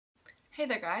Hey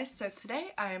there guys, so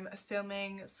today I'm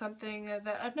filming something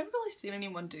that I've never really seen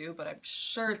anyone do, but I'm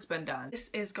sure it's been done. This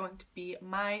is going to be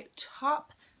my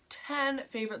top 10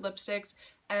 favorite lipsticks,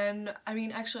 and I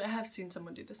mean actually I have seen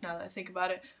someone do this now that I think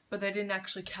about it, but they didn't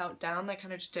actually count down, they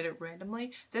kind of just did it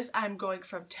randomly. This I'm going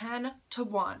from 10 to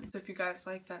 1, so if you guys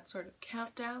like that sort of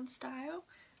countdown style,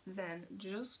 then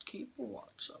just keep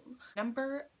watching.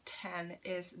 Number 10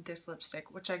 is this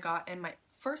lipstick, which I got in my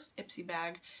first Ipsy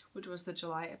bag, which was the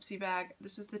July Ipsy bag.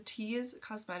 This is the Tease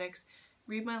Cosmetics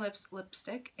Read My Lips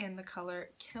lipstick in the color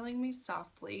Killing Me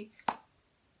Softly.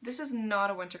 This is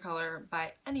not a winter color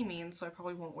by any means, so I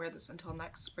probably won't wear this until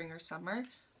next spring or summer,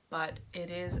 but it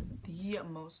is the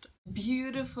most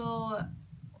beautiful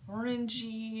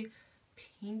orangey,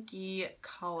 pinky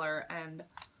color, and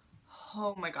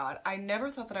oh my god, I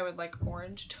never thought that I would like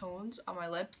orange tones on my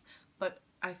lips, but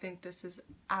I think this is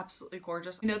absolutely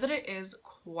gorgeous. I know that it is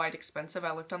quite expensive.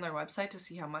 I looked on their website to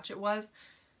see how much it was,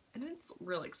 and it's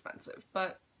really expensive,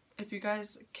 but if you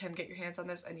guys can get your hands on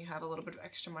this and you have a little bit of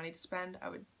extra money to spend, I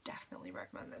would definitely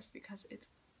recommend this because it's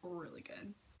really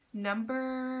good.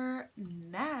 Number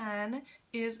 9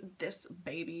 is this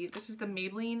baby. This is the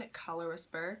Maybelline Color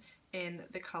Whisper in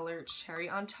the color Cherry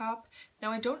on Top.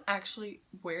 Now I don't actually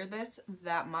wear this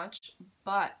that much,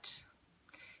 but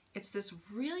it's this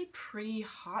really pretty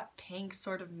hot pink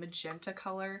sort of magenta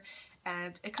color,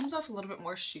 and it comes off a little bit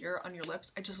more sheer on your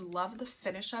lips. I just love the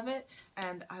finish of it,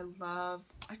 and I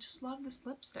just love this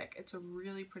lipstick. It's a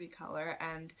really pretty color,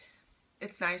 and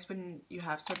it's nice when you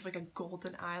have sort of like a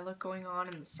golden eye look going on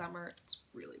in the summer. It's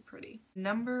really pretty.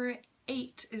 Number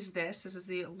 8 is this. This is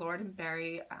the Lord &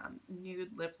 Berry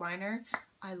Nude Lip Liner.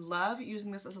 I love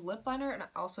using this as a lip liner, and I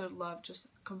also love just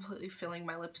completely filling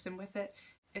my lips in with it.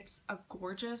 It's a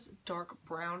gorgeous dark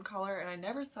brown color, and I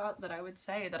never thought that I would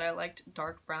say that I liked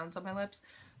dark browns on my lips,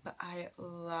 but I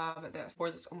love this. I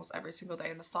wore this almost every single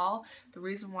day in the fall. The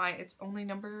reason why it's only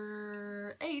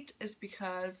number 8 is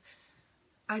because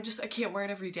I can't wear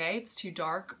it every day. It's too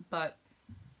dark, but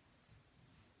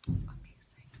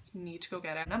amazing. You need to go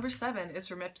get it. Number 7 is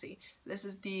from Ipsy. This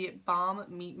is the Balm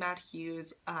Meet Matte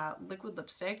Hues liquid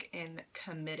lipstick in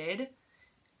Committed.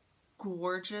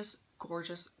 Gorgeous,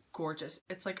 gorgeous, gorgeous.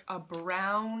 It's like a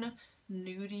brown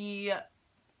nudie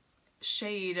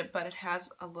shade, but it has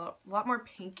a lot more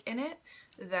pink in it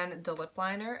than the lip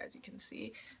liner, as you can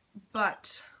see.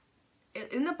 But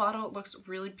in the bottle it looks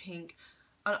really pink.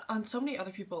 On so many other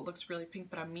people it looks really pink,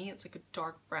 but on me it's like a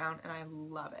dark brown, and I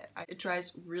love it. It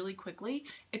dries really quickly.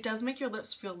 It does make your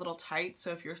lips feel a little tight,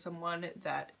 so if you're someone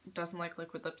that doesn't like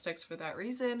liquid lipsticks for that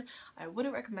reason, I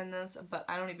wouldn't recommend this, but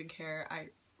I don't even care. I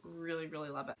really, really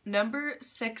love it. Number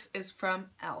 6 is from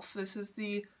e.l.f. This is the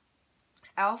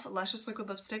e.l.f. Luscious Liquid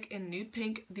Lipstick in Nude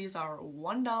Pink. These are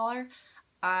 $1.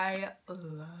 I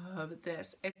love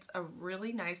this. It's a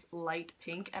really nice light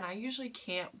pink, and I usually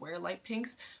can't wear light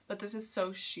pinks, but this is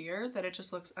so sheer that it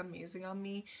just looks amazing on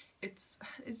me. It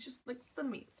just looks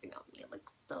amazing on me. It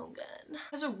looks so good. It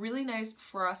has a really nice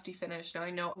frosty finish. Now I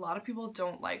know a lot of people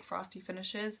don't like frosty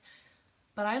finishes,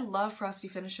 but I love frosty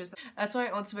finishes. That's why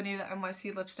I own so many of the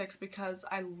NYC lipsticks, because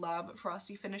I love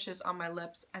frosty finishes on my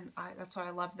lips, and that's why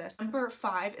I love this. Number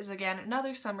 5 is again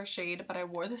another summer shade, but I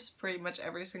wore this pretty much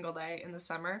every single day in the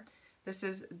summer. This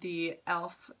is the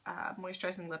e.l.f.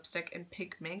 Moisturizing Lipstick in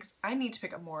Pink Minx. I need to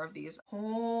pick up more of these.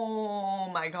 Oh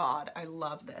my god, I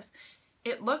love this.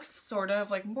 It looks sort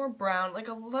of like more brown, like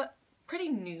pretty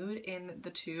nude in the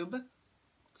tube.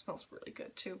 It smells really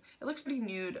good too. It looks pretty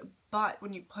nude, but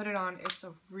when you put it on, it's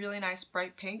a really nice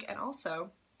bright pink, and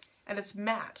it's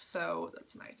matte, so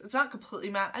that's nice. It's not completely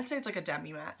matte. I'd say it's like a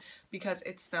demi matte, because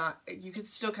it's not, you can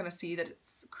still kind of see that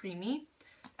it's creamy.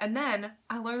 And then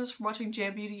I learned this from watching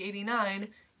Jam Beauty 89.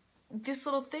 This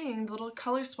little thing, the little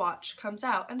color swatch comes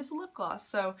out, and it's a lip gloss.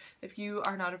 So if you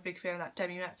are not a big fan of that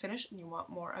demi matte finish and you want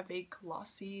more of a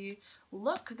glossy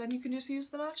look, then you can just use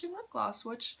the matching lip gloss,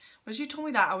 which when she told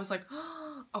me that, I was like,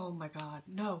 oh my god,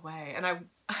 no way. And I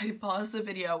paused the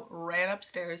video, ran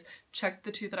upstairs, checked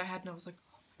the 2 that I had, and I was like,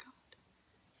 oh my god,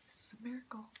 this is a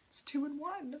miracle. It's 2 in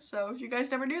 1. So if you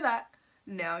guys never knew that,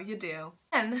 now you do.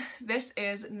 And this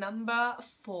is number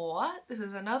 4. This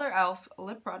is another e.l.f.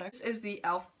 lip product. This is the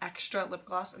e.l.f. Extra Lip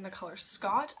Gloss in the color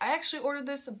Scott. I actually ordered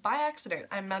this by accident.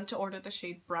 I meant to order the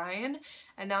shade Brian,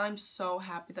 and now I'm so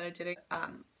happy that I did it.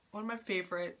 One of my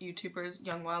favorite YouTubers,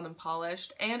 Young, Wild, and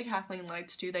Polished, and Kathleen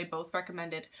Lights too, they both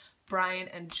recommended Brian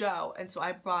and Joe, and so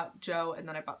I bought Joe and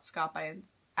then I bought Scott by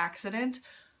accident.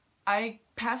 I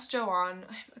passed Joe on,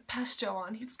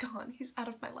 he's gone, he's out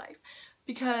of my life,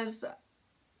 because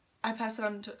I passed it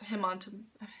on to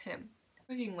him.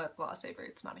 Freaking lip gloss Avery,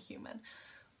 it's not a human.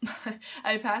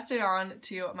 I passed it on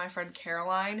to my friend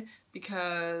Caroline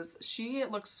because she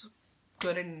looks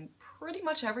good in pretty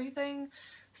much everything,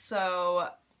 so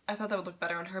I thought that would look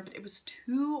better on her, but it was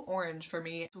too orange for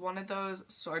me. It's one of those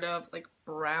sort of like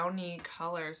brownie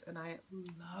colors and I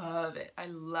love it. I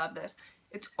love this.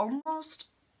 It's almost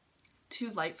too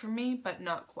light for me, but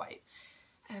not quite.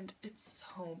 And it's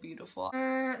so beautiful.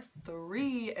 Number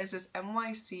 3 is this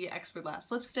NYC Expert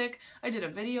Lash lipstick. I did a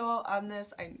video on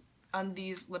this. On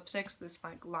these lipsticks, this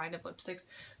like line of lipsticks,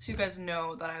 so you guys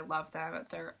know that I love them.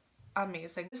 They're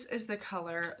amazing. This is the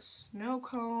color Snow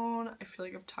Cone. I feel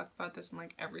like I've talked about this in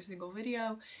like every single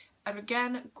video. And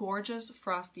again, gorgeous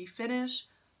frosty finish.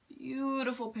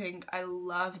 Beautiful pink. I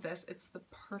love this. It's the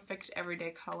perfect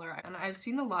everyday color. And I've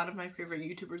seen a lot of my favorite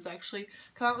YouTubers actually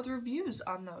come out with reviews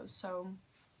on those, so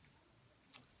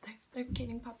they're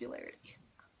gaining popularity.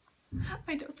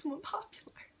 I know someone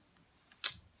popular.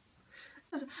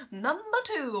 Number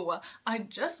 2. I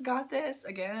just got this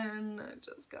again. I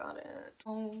just got it.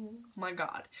 Oh my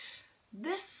god.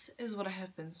 This is what I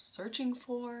have been searching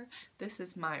for. This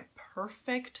is my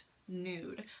perfect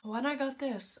nude. When I got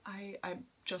this, I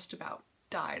just about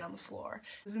died on the floor.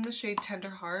 This is in the shade Tender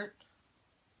Heart.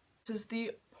 This is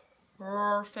the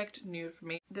perfect nude for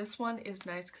me. This one is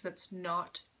nice because it's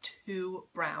not too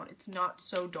brown. It's not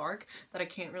so dark that I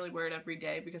can't really wear it every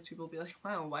day because people will be like,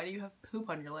 wow, why do you have poop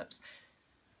on your lips?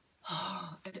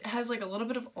 It has like a little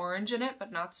bit of orange in it,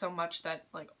 but not so much that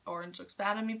like orange looks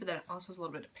bad on me, but then it also has a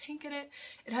little bit of pink in it.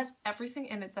 It has everything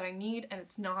in it that I need, and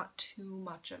it's not too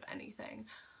much of anything.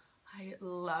 I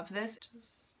love this.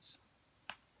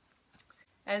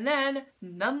 And then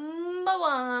number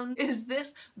 1 is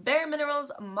this BareMinerals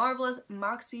Marvelous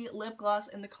Moxie lip gloss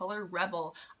in the color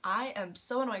Rebel. I am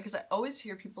so annoyed because I always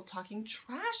hear people talking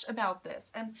trash about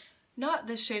this, and not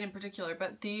this shade in particular,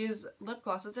 but these lip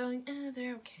glosses, they're like,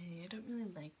 they're okay, I don't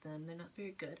really like them, they're not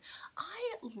very good.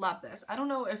 I love this. I don't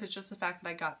know if it's just the fact that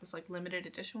I got this like limited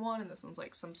edition one and this one's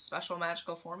like some special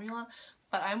magical formula,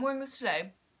 but I'm wearing this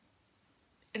today.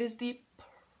 It is the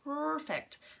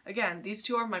perfect, again, these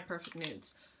two are my perfect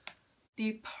nudes.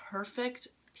 The perfect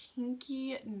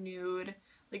pinky nude.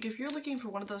 Like if you're looking for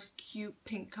one of those cute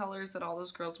pink colors that all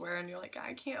those girls wear and you're like,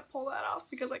 I can't pull that off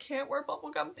because I can't wear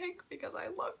bubblegum pink because I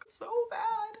look so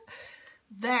bad,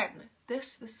 then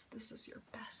this is your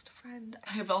best friend.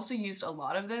 I've also used a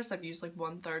lot of this. I've used like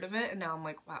 1/3 of it and now I'm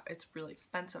like, wow, it's really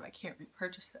expensive. I can't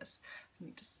repurchase this. I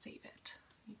need to save it.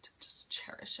 I need to just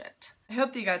cherish it. I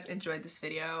hope that you guys enjoyed this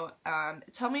video.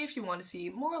 Tell me if you want to see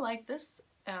more like this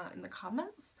in the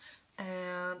comments,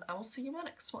 and I will see you in my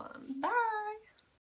next one. Bye!